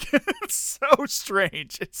action. It's so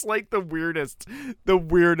strange. It's the weirdest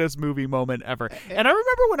movie moment ever. And I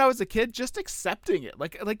remember when I was a kid just accepting it,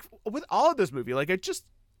 like with all of this movie, I just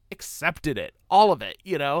accepted it, all of it,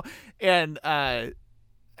 and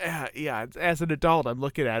yeah, as an adult, I'm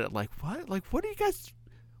looking at it what? What do you guys,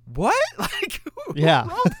 what? Who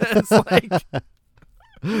wrote this?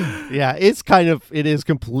 Yeah, it is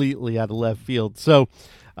completely out of left field. So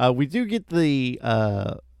we do get the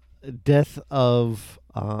death of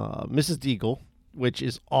Mrs. Deagle, which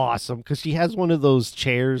is awesome because she has one of those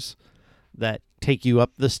chairs that take you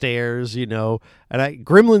up the stairs, you know. And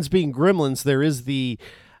gremlins being gremlins, there is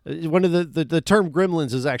one of the term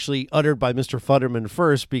gremlins is actually uttered by Mr. Futterman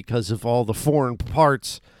first because of all the foreign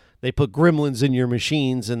parts. They put gremlins in your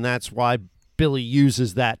machines, and that's why Billy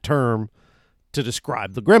uses that term to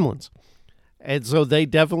describe the gremlins. And so they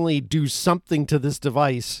definitely do something to this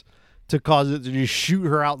device to cause it to just shoot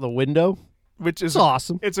her out the window. Which is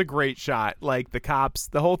awesome. It's a great shot. Like the cops,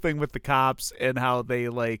 the whole thing with the cops and how they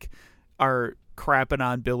like are crapping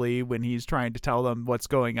on Billy when he's trying to tell them what's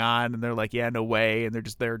going on, and they're like, yeah, no way, and they're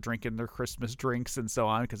just there drinking their Christmas drinks and so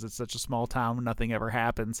on because it's such a small town, nothing ever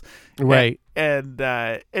happens, right? And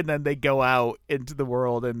then they go out into the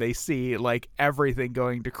world and they see like everything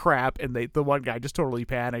going to crap, and the one guy just totally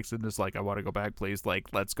panics and is like, I want to go back, please, like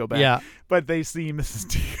let's go back. Yeah. But they see Mrs.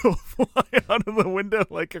 Teal fly out of the window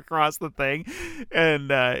like across the thing, and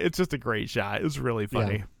it's just a great shot. It's really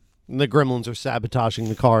funny. Yeah. And the gremlins are sabotaging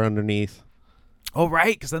the car underneath. Oh,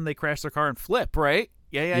 right, because then they crash their car and flip, right?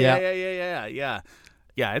 Yeah.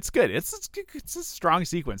 Yeah, it's good. It's a strong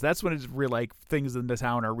sequence. That's when it's really like things in the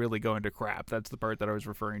town are really going to crap. That's the part that I was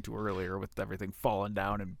referring to earlier with everything falling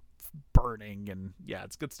down and burning, and yeah,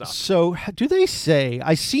 it's good stuff. So do they say,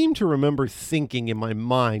 I seem to remember thinking in my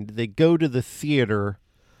mind, they go to the theater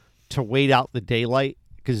to wait out the daylight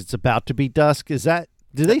because it's about to be dusk.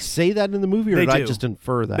 Do they say that in the movie, or did I just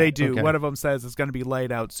infer that? They do. Okay. One of them says it's going to be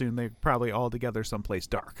light out soon. They're probably all together someplace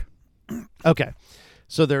dark. Okay.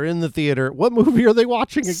 So they're in the theater. What movie are they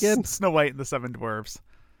watching again? Snow White and the Seven Dwarfs.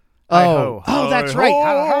 Oh, that's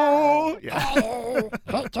right.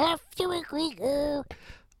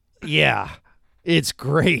 Yeah, it's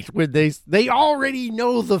great when they already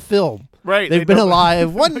know the film. Right. They've been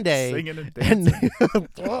alive one day. Singing and dancing.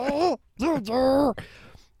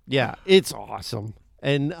 Yeah, it's awesome.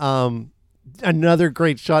 And another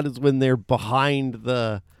great shot is when they're behind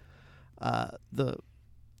the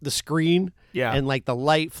screen. Yeah. And like the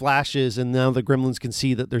light flashes, and now the gremlins can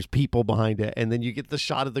see that there's people behind it. And then you get the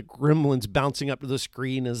shot of the gremlins bouncing up to the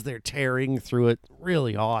screen as they're tearing through it.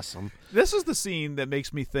 Really awesome. This is the scene that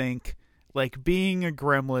makes me think like being a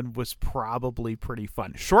gremlin was probably pretty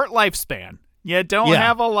fun. Short lifespan. You don't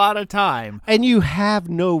have a lot of time. And you have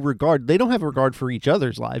no regard. They don't have regard for each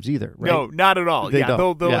other's lives either, right? No, not at all.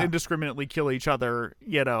 They'll indiscriminately kill each other,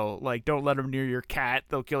 you know, like don't let them near your cat.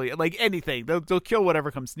 They'll kill you. Like anything. They'll kill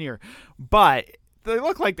whatever comes near. But they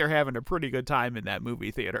look like they're having a pretty good time in that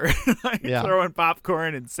movie theater. Like throwing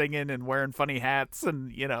popcorn and singing and wearing funny hats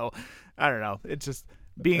and, you know, I don't know. It's just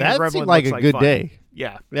being a gremlin seemed like looks a good fun. day.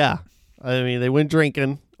 Yeah. Yeah. I mean, they went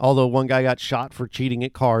drinking, although one guy got shot for cheating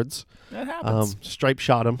at cards. That happens. Stripe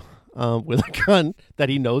shot him with a gun that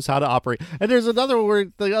he knows how to operate. And there's another one where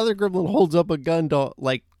the other gremlin holds up a gun to,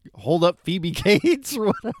 like, hold up Phoebe Cates or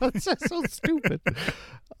whatever. It's just so stupid.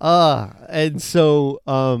 And so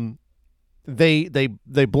they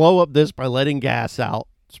blow up this by letting gas out.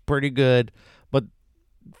 It's pretty good. But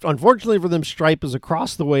unfortunately for them, Stripe is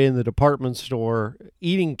across the way in the department store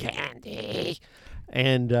eating candy.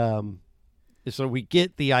 And so we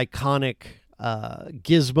get the iconic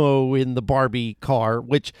Gizmo in the Barbie car,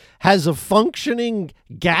 which has a functioning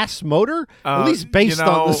gas motor, at least based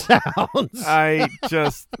on the sounds. I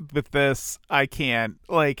just, with this, I can't.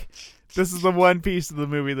 Like, this is the one piece of the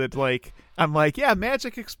movie that, like, I'm like, yeah,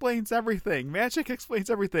 magic explains everything. Magic explains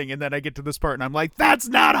everything. And then I get to this part and I'm like, that's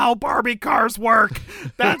not how Barbie cars work.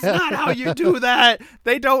 That's not how you do that.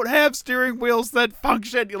 They don't have steering wheels that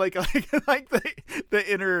function. Like the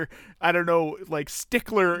inner, I don't know, like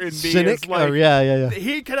stickler in me Cynic? is like, yeah.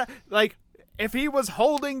 He could, like, if he was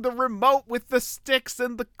holding the remote with the sticks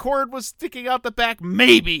and the cord was sticking out the back,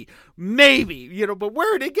 maybe, you know, but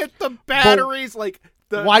where did he get the batteries?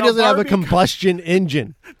 Why does it have a combustion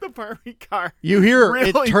engine? The Barbie car. You hear really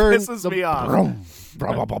it turns pisses me off.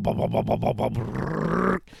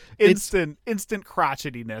 Instant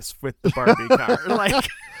crotchetiness with the Barbie car. Like,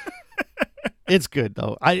 it's good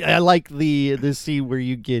though. I like the scene where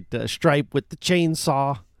you get Stripe with the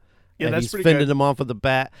chainsaw. Yeah, and that's he's pretty fending good. him off with the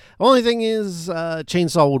bat. Only thing is,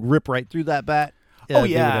 chainsaw would rip right through that bat. Oh They would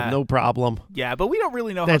yeah, have no problem. Yeah, but we don't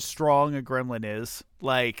really know how strong a gremlin is.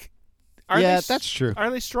 Like. That's true. Are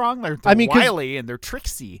they strong? They're wily and they're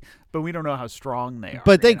tricksy, but we don't know how strong they are.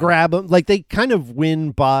 But they grab them. Like, they kind of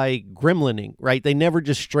win by gremlining, right? They never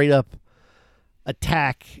just straight up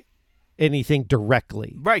attack anything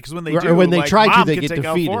directly. Right, because when they Or do, when they like, try to, Mom they can get take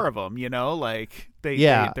defeated. out 4 of them, you know? Like,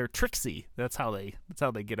 they're tricksy. That's how they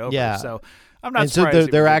get over. Yeah. So I'm not and so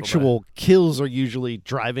surprised. their actual kills are usually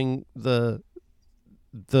driving the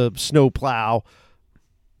snow plow,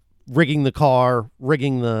 rigging the car,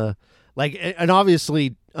 rigging the Like, and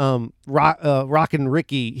obviously, Rockin'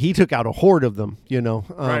 Ricky, he took out a horde of them,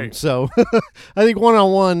 Right. So I think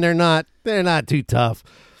one-on-one, they're not too tough.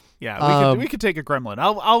 Yeah, we could take a gremlin.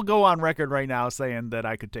 I'll go on record right now saying that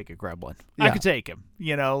I could take a gremlin. I Yeah. could take him.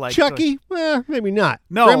 Like Chucky, maybe not.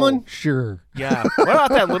 No. Gremlin, sure. Yeah. What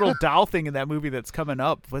about that little doll thing in that movie that's coming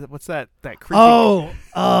up? What's that? That creepy.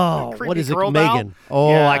 Oh, creepy what is it, girl doll? Megan?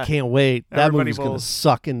 Oh, Yeah. I can't wait. That Everybody movie's will- gonna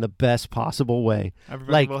suck in the best possible way.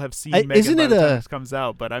 Everybody will have seen I- Megan isn't by it the time a- this comes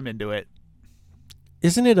out, but I'm into it.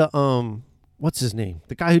 Isn't it a what's his name?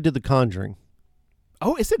 The guy who did The Conjuring.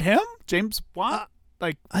 Oh, is it him? James Wan?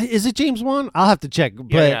 Is it James Wan? I'll have to check. But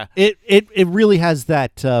Yeah. it really has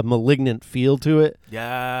that malignant feel to it.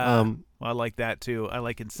 Yeah. Well, I like that too. I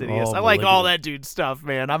like Insidious. Oh, I like all Malignant. that dude stuff,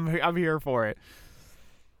 man. I'm here for it.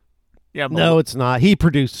 Yeah. No, it's not. He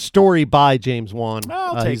produced story by James Wan.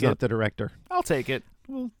 I'll take he's it. not the director. I'll take it.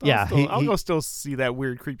 Well, Yeah, I'll go still see that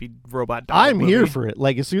weird, creepy robot doll. I'm here movie. for it.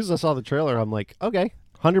 Like, as soon as I saw the trailer, I'm like, okay,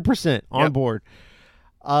 100% on Yep. board.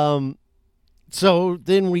 So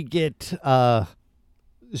then we get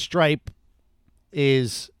Stripe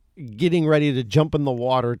is getting ready to jump in the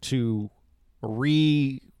water to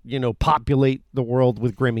populate the world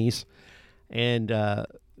with Grimmies, and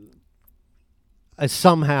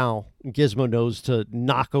somehow Gizmo knows to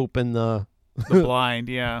knock open the blind.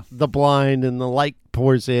 Yeah. the blind, and the light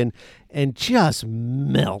pours in and just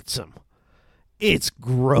melts him. It's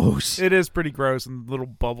gross. It is pretty gross, and little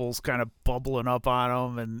bubbles kind of bubbling up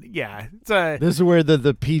on them, and yeah, it's a This is where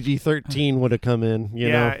the PG-13 would have come in, you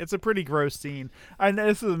know? it's a pretty gross scene. And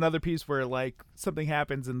this is another piece where like something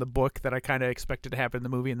happens in the book that I kind of expected to happen in the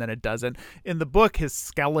movie, and then it doesn't. In the book, his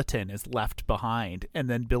skeleton is left behind, and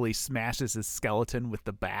then Billy smashes his skeleton with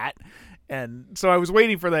the bat, and so I was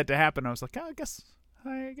waiting for that to happen. I was like, oh, I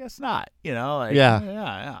guess not.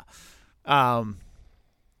 Yeah.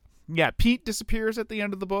 Yeah, Pete disappears at the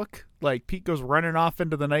end of the book. Like, Pete goes running off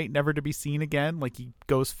into the night, never to be seen again. Like, he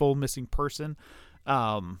goes full missing person. We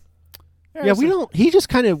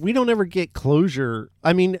don't ever get closure.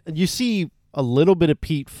 I mean, you see a little bit of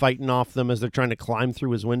Pete fighting off them as they're trying to climb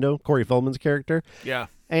through his window, Corey Feldman's character. Yeah.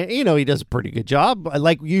 And, he does a pretty good job.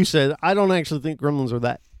 Like you said, I don't actually think gremlins are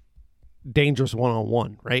that dangerous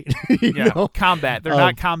one-on-one, right? You know? Combat. They're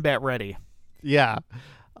not combat ready. Yeah.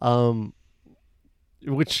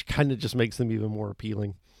 Which kind of just makes them even more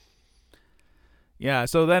appealing. Yeah,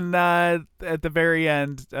 so then at the very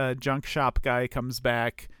end, junk shop guy comes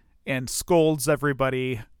back and scolds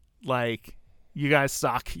everybody like, you guys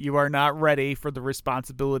suck. You are not ready for the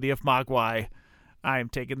responsibility of Mogwai. I am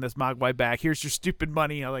taking this Mogwai back. Here's your stupid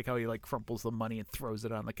money. I like how he like crumples the money and throws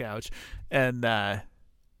it on the couch. And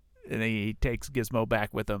he takes Gizmo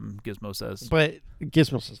back with him. Gizmo says, But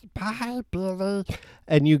Gizmo says, bye, Billy.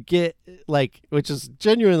 And you get, like, which is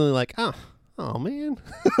genuinely like, oh man.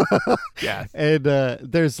 yeah. And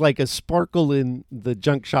there's like a sparkle in the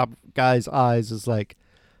junk shop guy's eyes. Is like,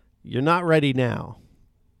 you're not ready now,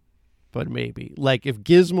 but maybe. Like, if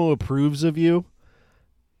Gizmo approves of you,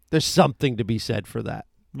 there's something to be said for that.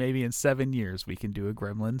 Maybe in 7 years we can do a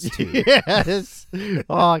Gremlins 2. Yes.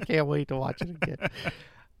 Oh, I can't wait to watch it again.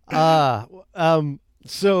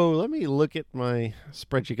 So let me look at my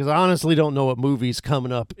spreadsheet, because I honestly don't know what movie's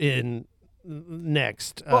coming up in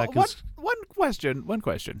next. Well, 'cause- one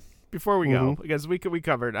question before we go, Mhm. because we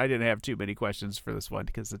covered. I didn't have too many questions for this one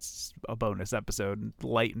because it's a bonus episode,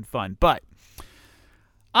 light and fun. But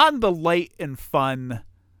on the light and fun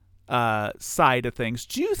side of things,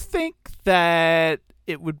 do you think that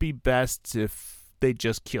it would be best if they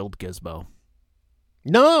just killed Gizmo,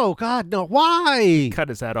 No, God, no. Why? cut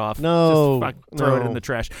his head off, No, just throw it in no. the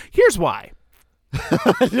trash? Here's why.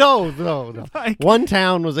 No. Like, One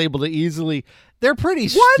town was able to easily. They're pretty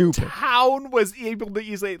one stupid. town was able to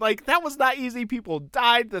easily, like, that was not easy. People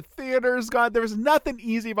died. The theater's gone. There was nothing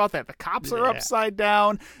easy about that. The cops are Yeah. upside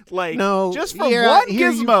down. Like, No, just from yeah, one here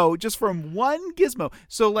you- gizmo. Just from one gizmo.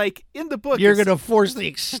 So, like, in the book, You're it's, gonna force the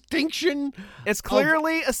extinction. it's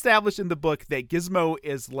clearly established in the book that Gizmo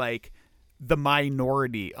is, like, the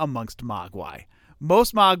minority amongst Mogwai.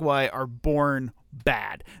 Most Mogwai are born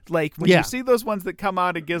bad. Like, when Yeah. you see those ones that come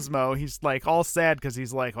out of Gizmo, he's like all sad because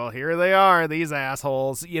he's like, well, here they are, these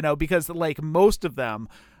assholes, because like most of them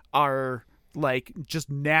are like just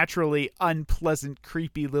naturally unpleasant,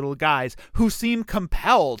 creepy little guys who seem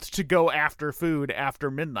compelled to go after food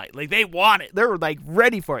after midnight. Like, they want it. They're like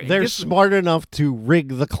ready for it. They're And smart enough to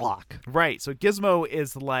rig the clock. right. So Gizmo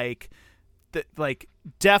is like,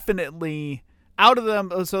 definitely out of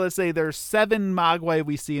them. So let's say there's 7 Mogwai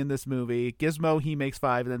we see in this movie. Gizmo, he makes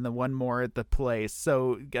 5, and then the one more at the place.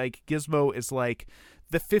 So like Gizmo is like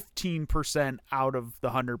the 15% out of the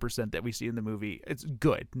 100% that we see in the movie. It's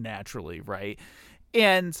good, naturally, right?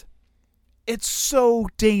 And it's so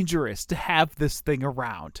dangerous to have this thing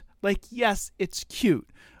around. Like, yes, it's cute,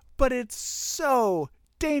 but it's so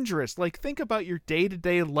dangerous. Like, think about your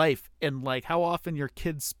day-to-day life and like how often your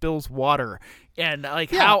kid spills water and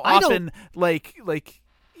like how often like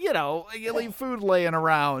you know, you leave food laying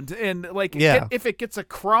around and like if it gets a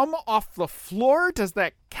crumb off the floor, does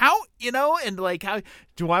that count? You know, and like, how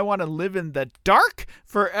do I want to live in the dark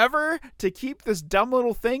forever to keep this dumb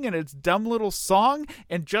little thing and its dumb little song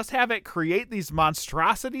and just have it create these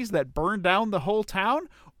monstrosities that burn down the whole town?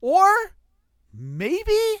 Or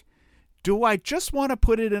maybe do I just want to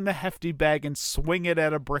put it in a hefty bag and swing it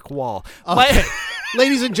at a brick wall? Okay.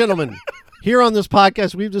 Ladies and gentlemen, here on this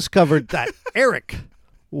podcast, we've discovered that Eric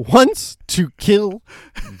wants to kill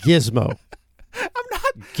Gizmo. I'm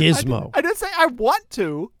not Gizmo. I didn't say I want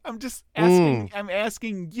to. I'm just asking. I'm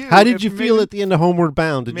asking you. How did you feel at the end of Homeward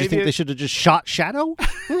Bound? Did you think they should have just shot Shadow?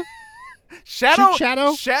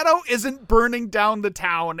 Shadow isn't burning down the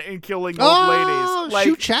town and killing old ladies. Like,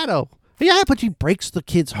 shoot Shadow. Yeah, but he breaks the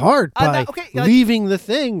kid's heart by leaving the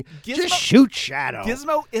thing. Just shoot Shadow.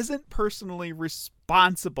 Gizmo isn't personally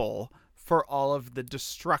responsible for all of the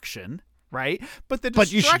destruction, right? But the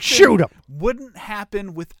destruction you should shoot him. Wouldn't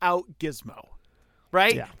happen without Gizmo,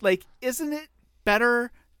 right? Yeah. Like, isn't it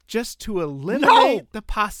better just to eliminate the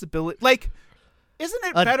possibility? Like, isn't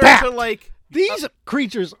it better to like... These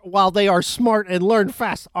creatures, while they are smart and learn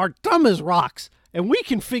fast, are dumb as rocks, and we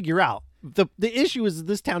can figure out. The issue is that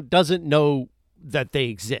this town doesn't know that they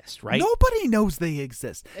exist, right? Nobody knows they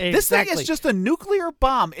exist. Exactly. This thing is just a nuclear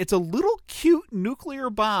bomb. It's a little cute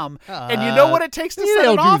nuclear bomb. And you know what it takes to set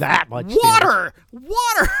it off? Don't do that much. Water!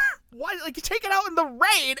 Why? Like, you take it out in the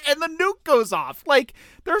rain and the nuke goes off. Like,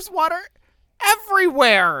 there's water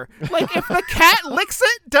everywhere. Like, if the cat licks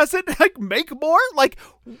it, does it, like, make more? Like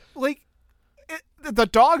the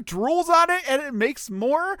dog drools on it and it makes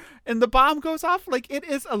more and the bomb goes off. Like, it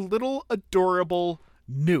is a little adorable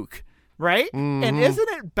nuke, right? Mm-hmm. And isn't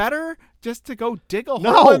it better just to go dig a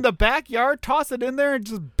hole in the backyard, toss it in there and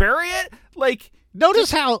just bury it? Like,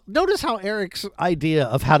 notice how Eric's idea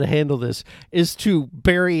of how to handle this is to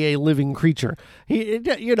bury a living creature. They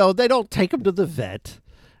don't take him to the vet,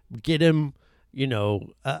 get him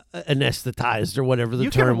anesthetized or whatever the term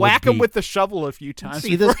would be. You can whack him with the shovel a few times.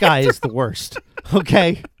 See, this guy is the worst.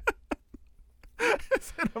 Okay.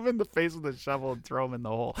 Hit him in the face with a shovel and throw him in the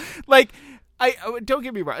hole. Like, I don't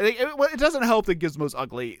get me wrong. It doesn't help that Gizmo's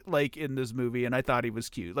ugly, like, in this movie, and I thought he was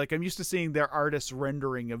cute. Like, I'm used to seeing their artist's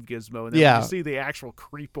rendering of Gizmo, and then when you see the actual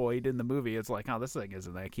creepoid in the movie, it's like, oh, this thing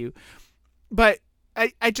isn't that cute. But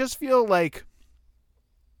I just feel like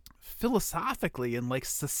philosophically and, like,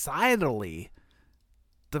 societally,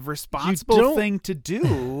 the responsible thing to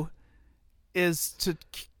do is to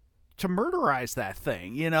murderize that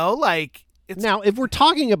thing, like it's... Now, if we're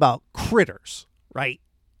talking about critters, right?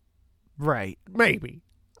 Maybe.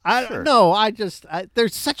 I don't know. They're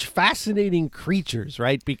such fascinating creatures,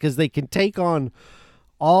 right? Because they can take on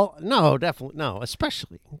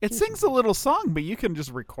especially. It sings a little song, but you can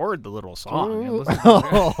just record the little song. And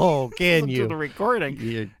can you? To the recording.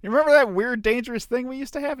 You remember that weird, dangerous thing we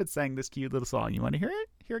used to have? It sang this cute little song. You want to hear it?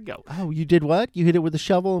 Here it goes. Oh, you did what? You hit it with a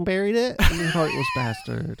shovel and buried it? You heartless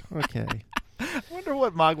bastard. Okay. I wonder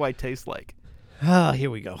what Mogwai tastes like.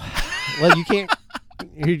 Here we go. Well, you can't.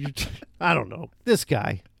 I don't know. This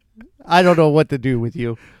guy. I don't know what to do with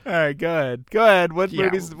you. All right, go ahead.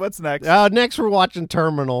 What's next? Next, we're watching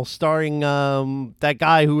Terminal, starring that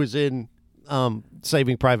guy who was in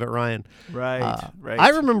Saving Private Ryan. Right. I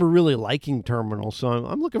remember really liking Terminal, so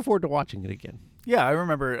I'm looking forward to watching it again. Yeah, I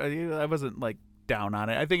remember. I wasn't like down on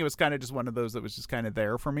it. I think it was kind of just one of those that was just kind of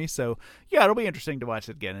there for me. So yeah, it'll be interesting to watch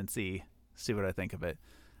it again and see what I think of it.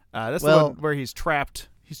 That's the one where he's trapped.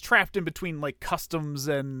 He's trapped in between like customs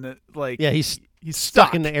and like he's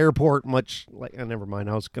stuck in the airport. Much like never mind.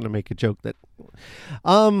 I was going to make a joke that.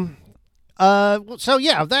 So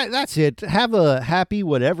yeah, that's it. Have a happy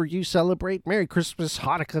whatever you celebrate. Merry Christmas,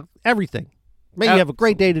 Hanukkah, everything. May you have a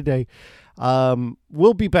great day today.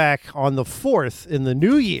 We'll be back on the 4th in the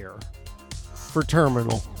new year for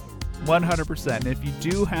Terminal. 100%. If you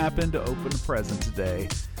do happen to open a present today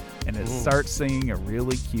and it starts singing a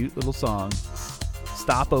really cute little song,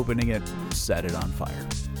 stop opening it, set it on fire.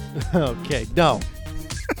 Okay, no.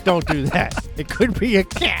 Don't do that. It could be a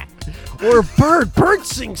cat or a bird. Birds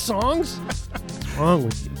sing songs. What's wrong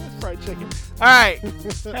with you? That's fried chicken. All right.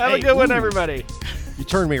 Have a good one, everybody. You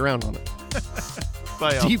turned me around on it.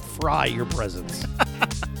 Bye, y'all. Deep fry your presents.